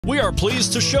We are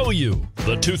pleased to show you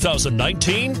the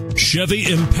 2019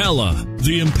 Chevy Impala.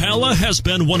 The Impala has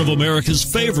been one of America's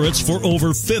favorites for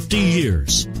over 50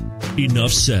 years.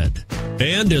 Enough said.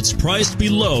 And it's priced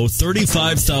below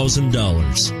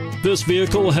 $35,000. This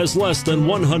vehicle has less than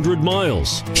 100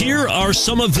 miles. Here are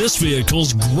some of this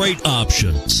vehicle's great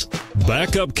options: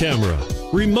 backup camera,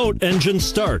 remote engine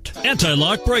start,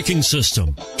 anti-lock braking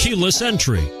system, keyless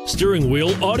entry, steering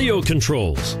wheel audio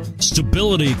controls,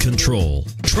 stability control,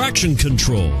 traction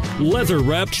control,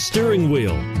 leather-wrapped steering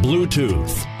wheel,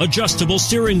 Bluetooth, adjustable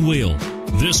steering wheel.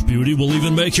 This beauty will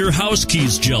even make your house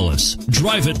keys jealous.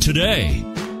 Drive it today.